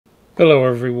Hello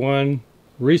everyone.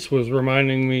 Reese was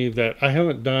reminding me that I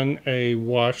haven't done a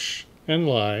wash and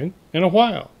line in a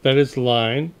while. That is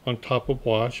line on top of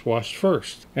wash, wash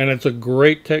first. And it's a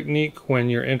great technique when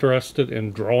you're interested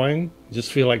in drawing,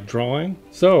 just feel like drawing.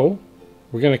 So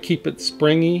we're going to keep it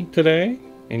springy today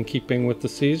in keeping with the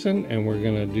season, and we're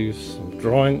going to do some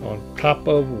drawing on top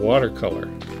of watercolor.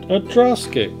 A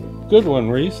drawscape. Good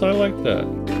one, Reese. I like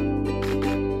that.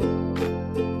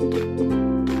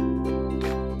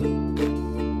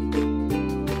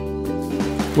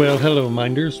 Well, hello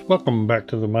minders, welcome back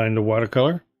to the Mind of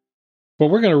Watercolor. Well,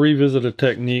 we're going to revisit a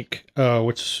technique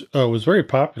which was very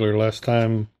popular last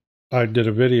time I did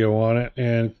a video on it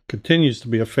and continues to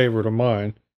be a favorite of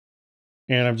mine.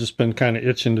 And I've just been kind of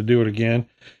itching to do it again.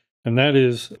 And that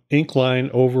is ink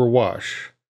line over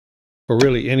wash, or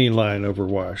really any line over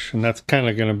wash. And that's kind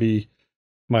of going to be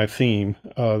my theme.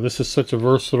 This is such a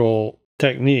versatile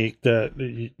technique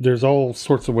that there's all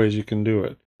sorts of ways you can do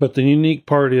it. But the unique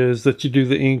part is that you do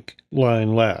the ink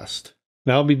line last.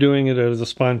 Now I'll be doing it as a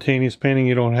spontaneous painting.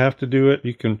 You don't have to do it.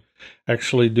 You can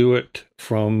actually do it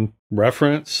from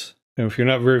reference. And if you're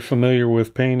not very familiar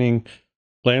with painting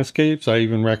landscapes, I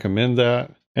even recommend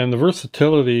that. And the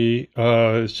versatility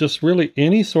is just really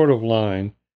any sort of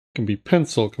line. It can be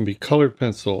pencil, it can be colored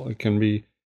pencil, it can be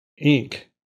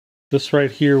ink. This right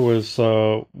here was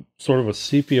sort of a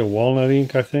sepia walnut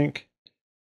ink, I think.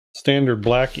 Standard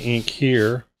black ink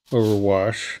here over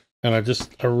wash, and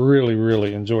I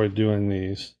really enjoyed doing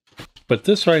these. But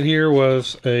this right here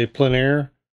was a plein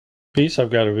air piece. I've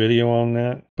got a video on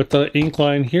that, but the ink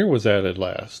line here was added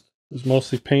last. It was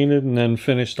mostly painted and then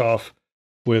finished off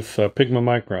with Pigma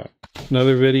Micron.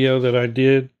 Another video that I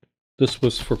did, this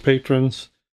was for patrons.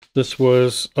 This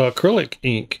was acrylic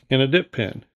ink in a dip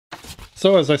pen.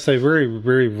 So as I say,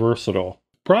 very versatile.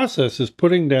 Process is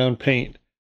putting down paint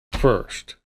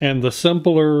first. And the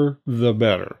simpler, the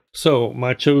better. So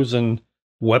my chosen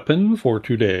weapon for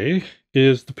today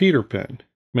is the Peter pen.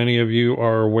 Many of you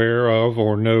are aware of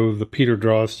or know the Peter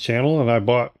Draws channel, and I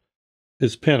bought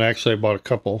his pen. Actually, I bought a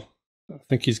couple. I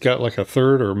think he's got like a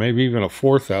third or maybe even a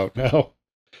fourth out now.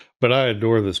 But I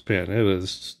adore this pen. It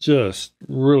is just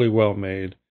really well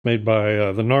made. Made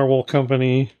by the Narwhal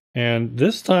Company. And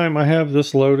this time I have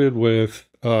this loaded with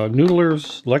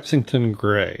Noodler's Lexington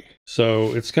Gray.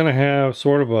 So it's going to have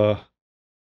sort of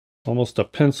almost a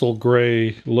pencil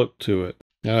gray look to it.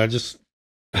 And I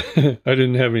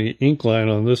didn't have any ink line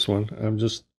on this one. I'm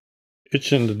just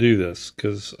itching to do this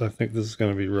because I think this is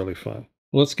going to be really fun.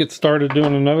 Let's get started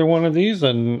doing another one of these,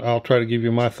 and I'll try to give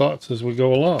you my thoughts as we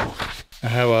go along. I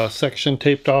have a section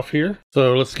taped off here,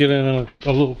 so let's get in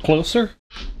a little closer.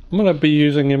 I'm going to be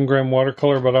using Imgram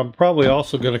watercolor, but I'm probably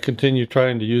also going to continue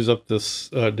trying to use up this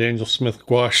Daniel Smith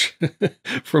gouache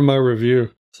from my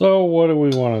review. So what do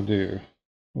we want to do?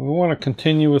 We want to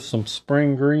continue with some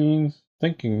spring greens,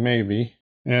 thinking maybe.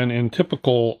 And in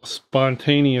typical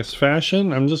spontaneous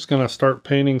fashion, I'm just going to start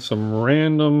painting some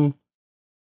random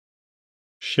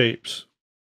shapes.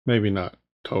 Maybe not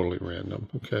totally random,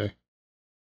 okay.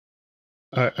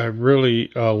 I really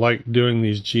like doing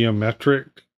these geometric.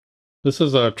 This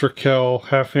is a Trekell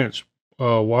 1/2 inch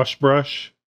wash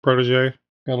brush protege.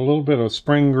 Got a little bit of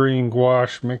spring green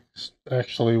gouache mixed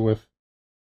actually with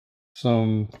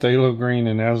some Phthalo Green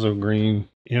and Azo Green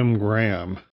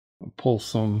Gram. I'll pull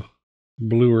some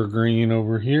bluer green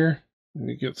over here.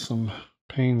 Maybe get some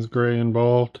Payne's Gray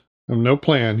involved. I have no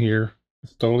plan here.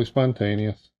 It's totally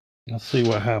spontaneous. Let's see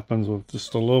what happens with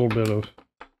just a little bit of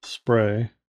spray.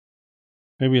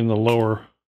 Maybe in the lower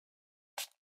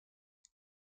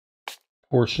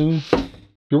portion. If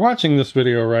you're watching this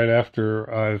video right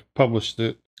after I've published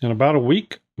it, in about a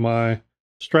week, my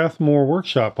Strathmore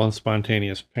workshop on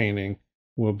spontaneous painting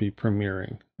will be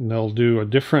premiering. And they'll do a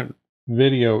different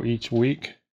video each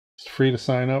week. It's free to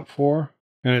sign up for.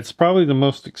 And it's probably the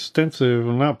most extensive,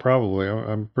 well, not probably,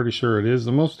 I'm pretty sure it is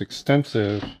the most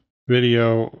extensive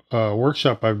video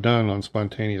workshop I've done on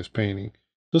spontaneous painting.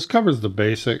 This covers the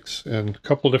basics and a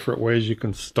couple different ways you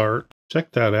can start.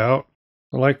 Check that out.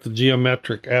 I like the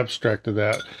geometric abstract of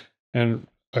that. And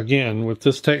again, with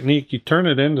this technique, you turn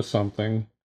it into something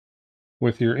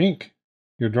with your ink,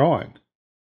 your drawing.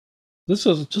 This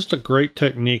is just a great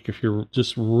technique if you're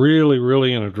just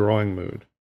really in a drawing mood.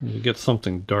 You get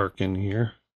something dark in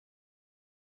here.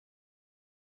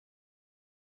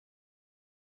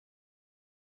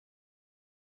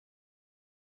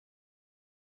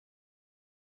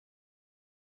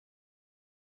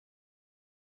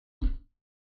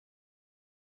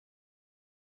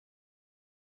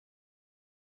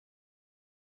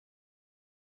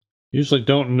 Usually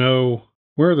don't know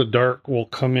where the dark will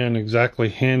come in exactly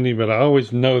handy, but I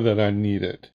always know that I need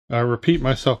it. I repeat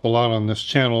myself a lot on this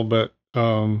channel, but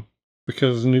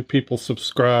because new people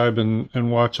subscribe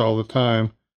and watch all the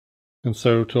time, and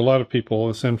so to a lot of people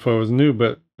this info is new,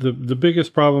 but the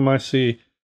biggest problem I see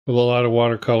with a lot of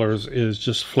watercolors is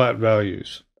just flat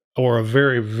values, or a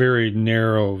very, very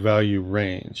narrow value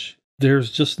range.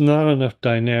 There's just not enough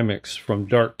dynamics from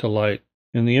dark to light.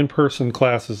 In the in-person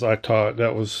classes I taught,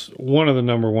 that was one of the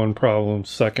 #1 problems,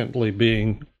 secondly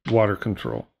being water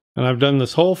control. And I've done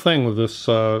this whole thing with this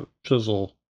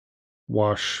chisel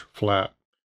wash flat.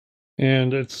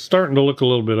 And it's starting to look a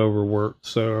little bit overworked,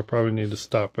 so I probably need to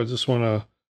stop. I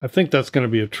think that's going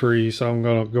to be a tree, so I'm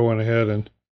going to go ahead and,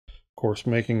 of course,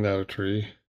 making that a tree.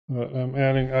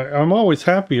 I'm always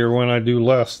happier when I do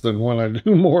less than when I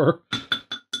do more.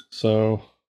 So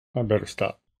I better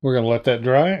stop. We're going to let that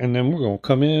dry, and then we're going to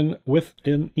come in with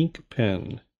an ink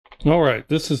pen. All right,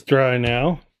 this is dry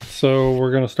now, so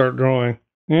we're going to start drawing.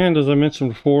 And as I mentioned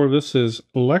before, this is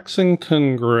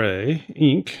Lexington Gray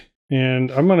ink.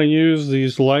 And I'm going to use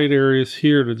these light areas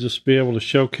here to just be able to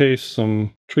showcase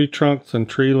some tree trunks and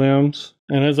tree limbs.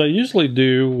 And as I usually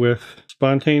do with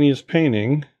spontaneous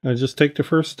painting, I just take the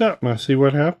first step and I see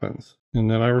what happens.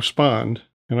 And then I respond.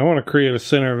 And I want to create a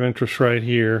center of interest right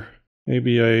here.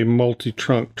 Maybe a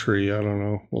multi-trunk tree. I don't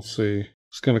know. We'll see.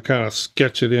 Just going to kind of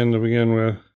sketch it in to begin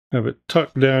with. Have it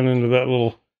tucked down into that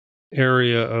little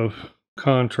area of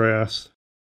contrast.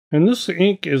 And this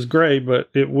ink is gray, but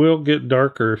it will get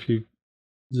darker if you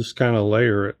just kind of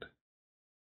layer it.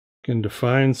 You can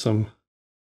define some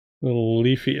little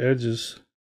leafy edges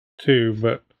too,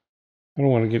 but I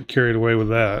don't want to get carried away with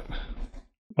that.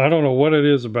 I don't know what it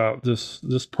is about this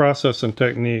process and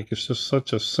technique. It's just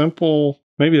such a simple,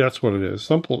 maybe that's what it is.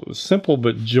 Simple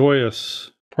but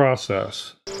joyous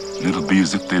process. It'll be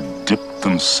as if they'd dipped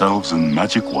themselves in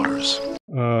magic waters.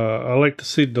 I like to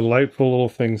see delightful little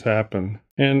things happen.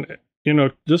 And, you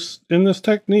know, just in this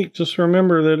technique, just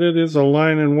remember that it is a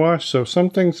line and wash. So some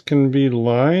things can be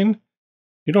line.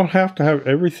 You don't have to have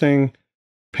everything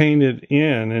painted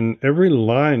in, and every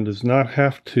line does not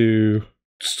have to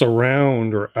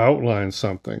surround or outline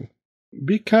something.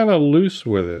 Be kind of loose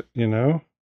with it, you know.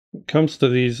 When it comes to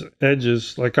these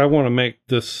edges, like I want to make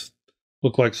this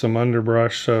look like some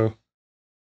underbrush, so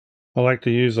I like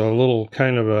to use a little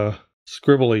kind of a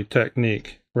scribbly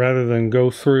technique rather than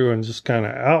go through and just kind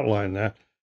of outline that.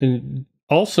 And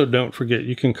also don't forget,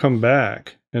 you can come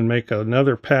back and make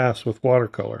another pass with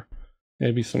watercolor.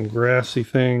 Maybe some grassy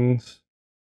things.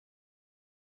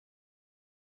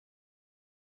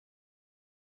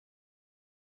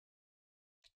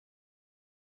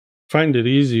 Find it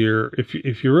easier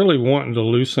if you're really wanting to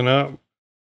loosen up.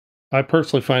 I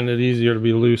personally find it easier to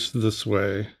be loose this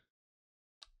way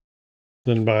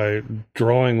than by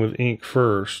drawing with ink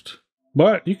first.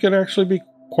 But you could actually be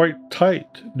quite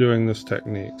tight doing this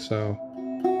technique, so.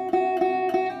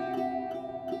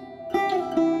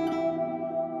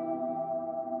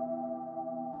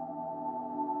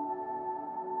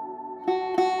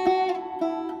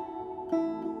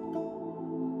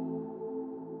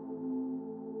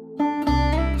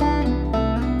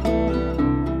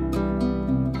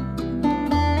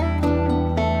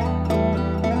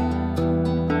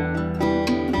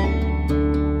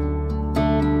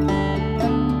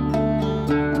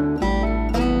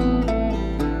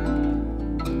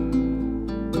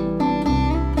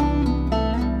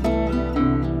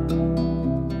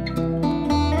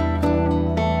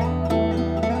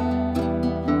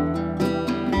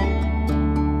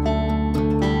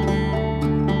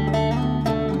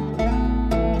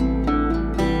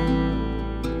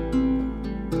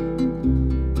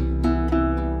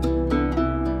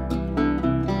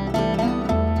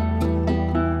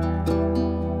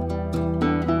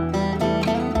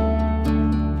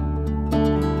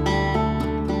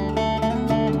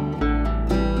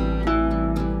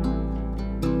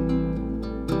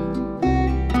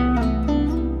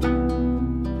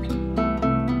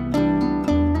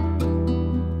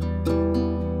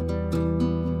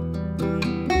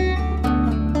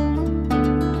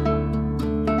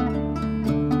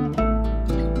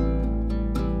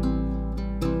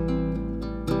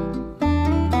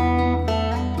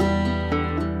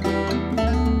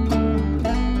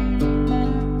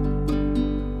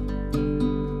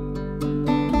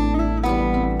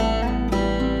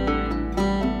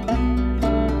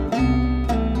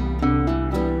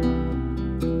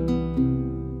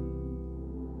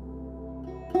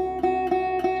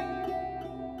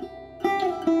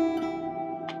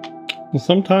 And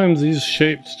sometimes these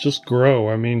shapes just grow.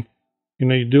 I mean, you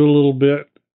know, you do a little bit,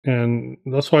 and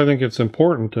that's why I think it's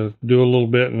important to do a little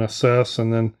bit and assess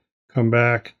and then come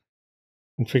back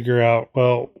and figure out,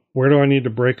 well, where do I need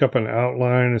to break up an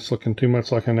outline? It's looking too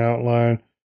much like an outline.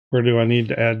 Where do I need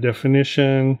to add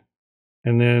definition?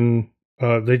 And then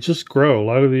they just grow. A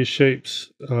lot of these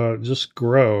shapes just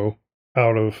grow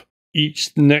out of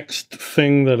each next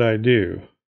thing that I do.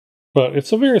 But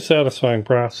it's a very satisfying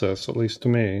process, at least to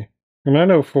me. And I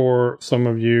know for some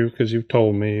of you, because you've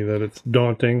told me that it's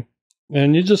daunting,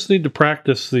 and you just need to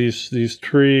practice these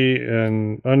tree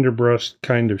and underbrush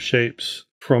kind of shapes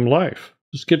from life.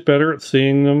 Just get better at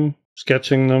seeing them,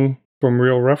 sketching them from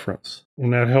real reference.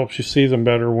 And that helps you see them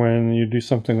better when you do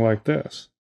something like this.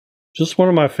 Just one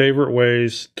of my favorite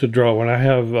ways to draw. When I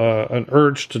have an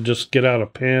urge to just get out a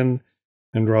pen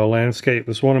and draw a landscape,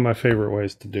 it's one of my favorite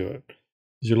ways to do it.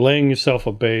 You're laying yourself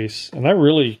a base, and I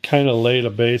really kind of laid a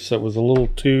base that was a little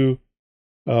too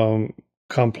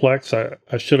complex.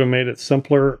 I should have made it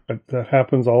simpler. That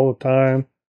happens all the time,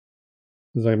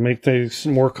 as I make things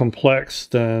more complex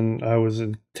than I was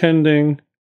intending.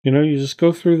 You know, you just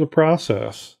go through the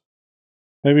process.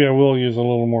 Maybe I will use a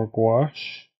little more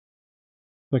gouache.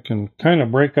 I can kind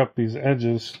of break up these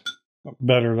edges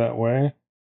better that way.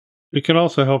 It can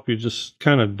also help you just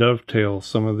kind of dovetail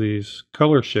some of these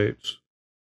color shapes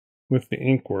with the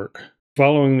ink work.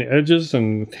 Following the edges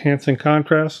and enhancing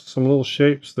contrast, some little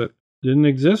shapes that didn't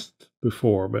exist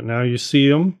before, but now you see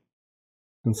them.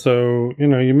 And so, you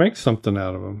know, you make something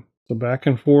out of them. It's a back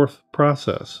and forth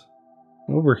process.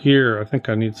 Over here, I think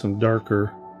I need some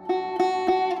darker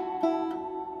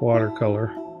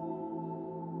watercolor.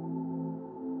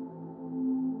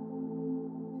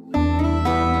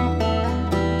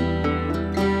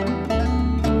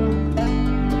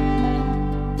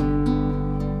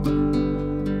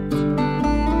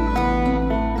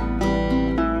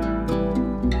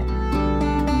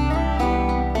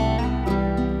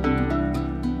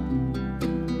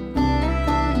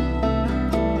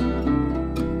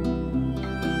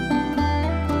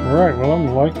 Alright, well,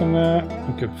 I'm liking that.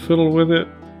 I could fiddle with it,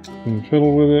 and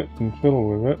fiddle with it, and fiddle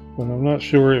with it, but I'm not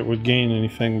sure it would gain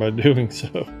anything by doing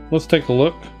so. Let's take a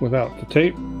look without the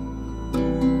tape.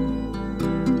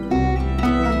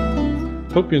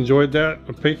 Hope you enjoyed that.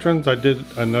 Patrons, I did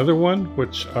another one,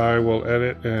 which I will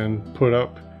edit and put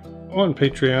up on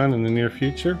Patreon in the near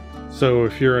future. So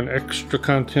if you're an extra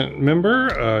content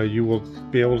member, you will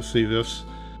be able to see this.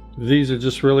 These are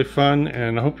just really fun,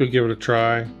 and I hope you'll give it a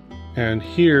try. And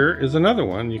here is another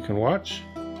one you can watch,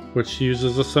 which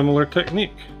uses a similar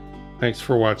technique. Thanks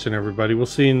for watching, everybody. We'll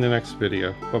see you in the next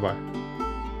video. Bye-bye.